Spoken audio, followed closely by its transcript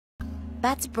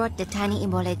Bats brought the tiny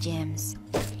Ebola germs.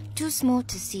 Too small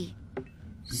to see.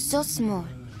 So small,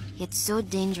 yet so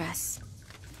dangerous.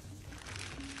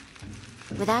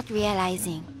 Without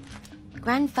realizing,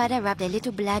 Grandfather rubbed a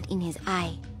little blood in his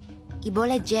eye.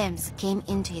 Ebola germs came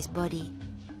into his body.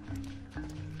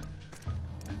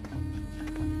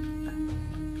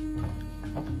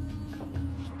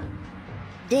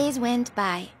 Days went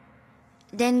by.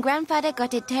 Then Grandfather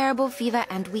got a terrible fever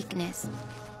and weakness.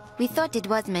 We thought it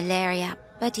was malaria,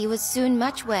 but he was soon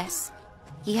much worse.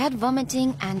 He had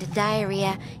vomiting and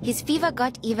diarrhea. His fever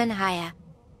got even higher.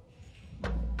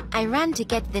 I ran to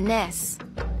get the nurse.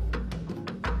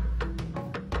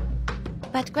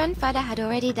 But Grandfather had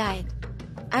already died.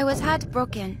 I was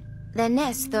heartbroken. The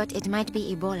nurse thought it might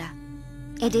be Ebola,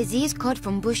 a disease caught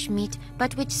from bush meat,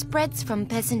 but which spreads from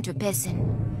person to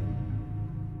person.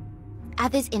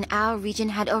 Others in our region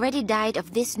had already died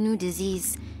of this new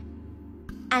disease.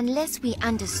 Unless we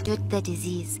understood the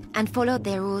disease and followed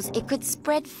their rules, it could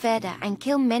spread further and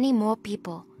kill many more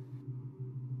people.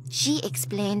 She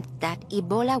explained that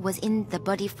Ebola was in the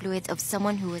body fluids of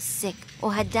someone who was sick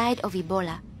or had died of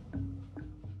Ebola.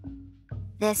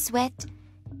 Their sweat,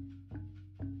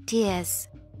 tears,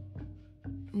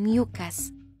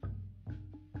 mucus,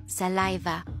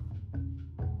 saliva,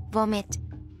 vomit,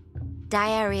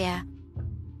 diarrhea,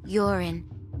 urine,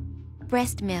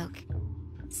 breast milk,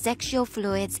 sexual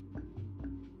fluids,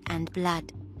 and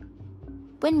blood.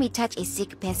 When we touch a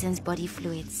sick person's body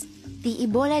fluids, the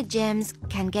Ebola germs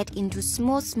can get into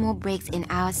small breaks in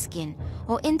our skin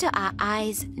or into our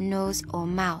eyes, nose, or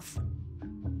mouth.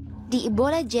 The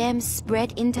Ebola germs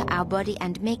spread into our body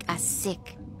and make us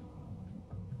sick.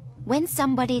 When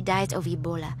somebody dies of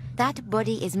Ebola, that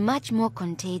body is much more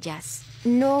contagious.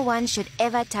 No one should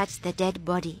ever touch the dead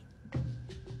body.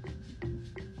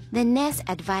 The nurse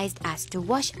advised us to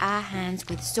wash our hands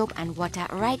with soap and water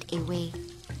right away.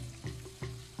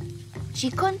 She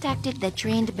contacted the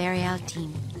trained burial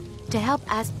team to help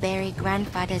us bury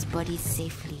Grandfather's body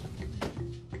safely.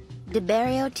 The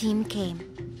burial team came.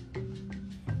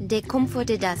 They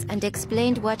comforted us and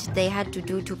explained what they had to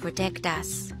do to protect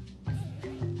us.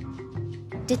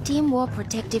 The team wore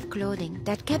protective clothing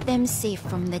that kept them safe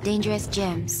from the dangerous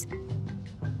germs.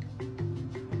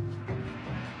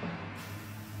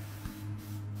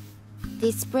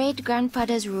 They sprayed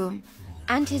Grandfather's room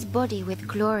and his body with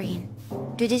chlorine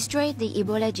to destroy the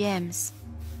Ebola germs.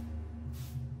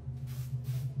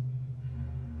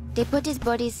 They put his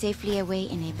body safely away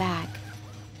in a bag.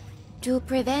 To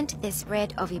prevent the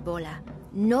spread of Ebola,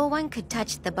 no one could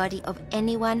touch the body of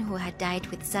anyone who had died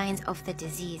with signs of the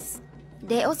disease.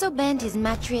 They also burned his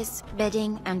mattress,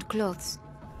 bedding, and clothes,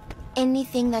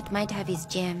 anything that might have his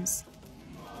germs.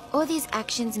 All these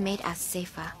actions made us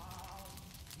safer.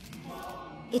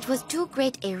 It was too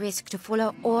great a risk to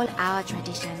follow all our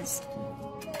traditions,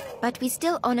 but we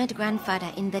still honored Grandfather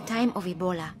in the time of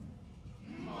Ebola.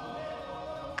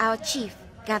 Our chief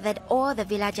gathered all the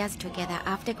villagers together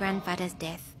after Grandfather's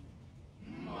death.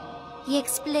 He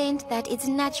explained that it's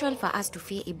natural for us to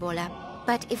fear Ebola,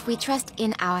 but if we trust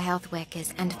in our health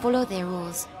workers and follow their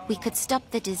rules, we could stop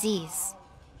the disease.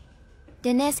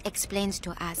 The nurse explains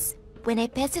to us, when a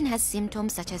person has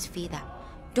symptoms such as fever,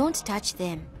 don't touch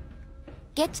them.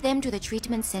 Get them to the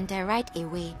treatment center right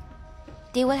away.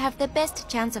 They will have the best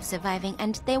chance of surviving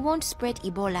and they won't spread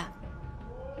Ebola.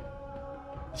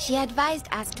 She advised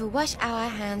us to wash our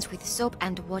hands with soap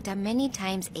and water many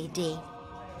times a day.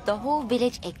 The whole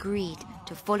village agreed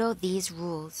to follow these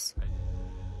rules.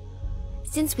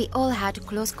 Since we all had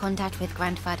close contact with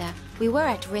Grandfather, we were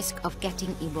at risk of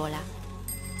getting Ebola.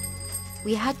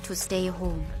 We had to stay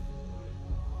home.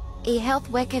 A health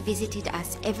worker visited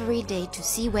us every day to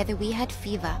see whether we had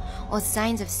fever or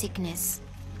signs of sickness.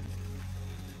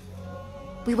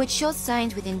 We would show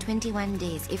signs within 21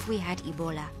 days if we had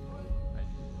Ebola.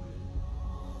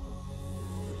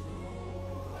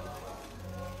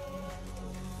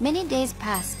 Many days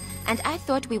passed, and I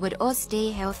thought we would all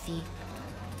stay healthy.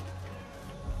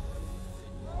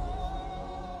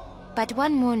 But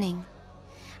one morning,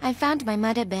 I found my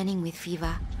mother burning with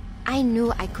fever. I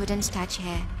knew I couldn't touch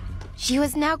her. She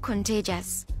was now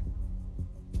contagious.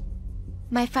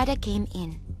 My father came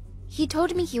in. He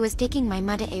told me he was taking my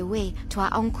mother away to our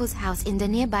uncle's house in the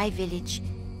nearby village.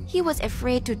 He was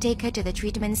afraid to take her to the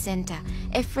treatment center,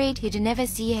 afraid he'd never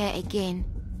see her again.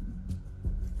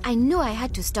 I knew I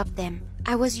had to stop them.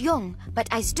 I was young, but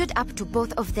I stood up to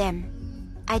both of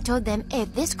them. I told them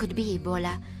if this could be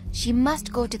Ebola, she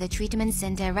must go to the treatment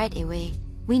center right away.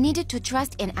 We needed to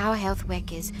trust in our health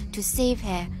workers to save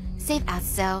her, save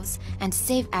ourselves, and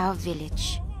save our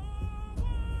village.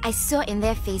 I saw in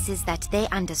their faces that they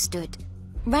understood.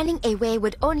 Running away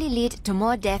would only lead to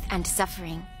more death and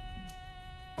suffering.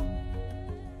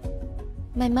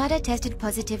 My mother tested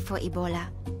positive for Ebola.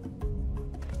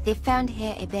 They found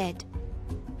her a bed.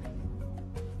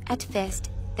 At first,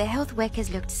 the health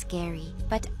workers looked scary,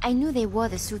 but I knew they wore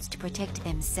the suits to protect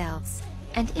themselves.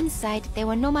 And inside, they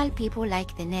were normal people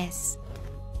like the nurse.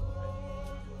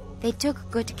 They took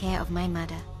good care of my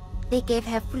mother. They gave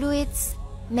her fluids,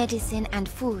 medicine, and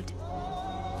food,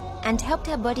 and helped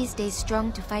her body stay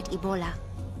strong to fight Ebola.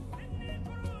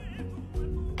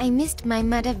 I missed my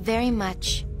mother very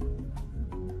much,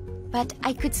 but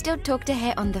I could still talk to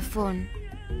her on the phone.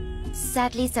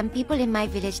 Sadly, some people in my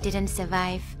village didn't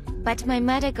survive, but my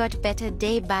mother got better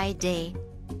day by day.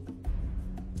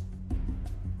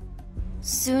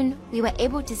 Soon, we were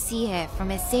able to see her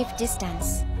from a safe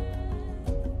distance.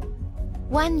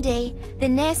 One day, the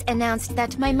nurse announced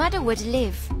that my mother would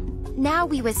live. Now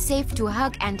we were safe to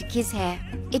hug and kiss her.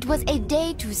 It was a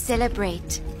day to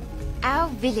celebrate. Our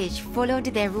village followed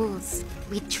their rules.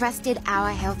 We trusted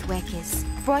our health workers,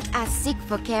 brought us sick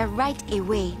for care right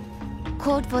away,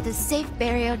 called for the safe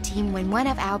burial team when one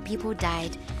of our people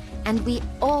died, and we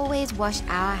always washed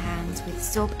our hands with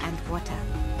soap and water.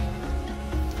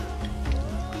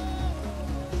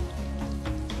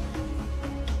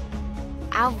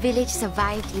 Our village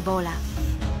survived Ebola.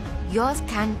 Yours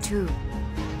can too.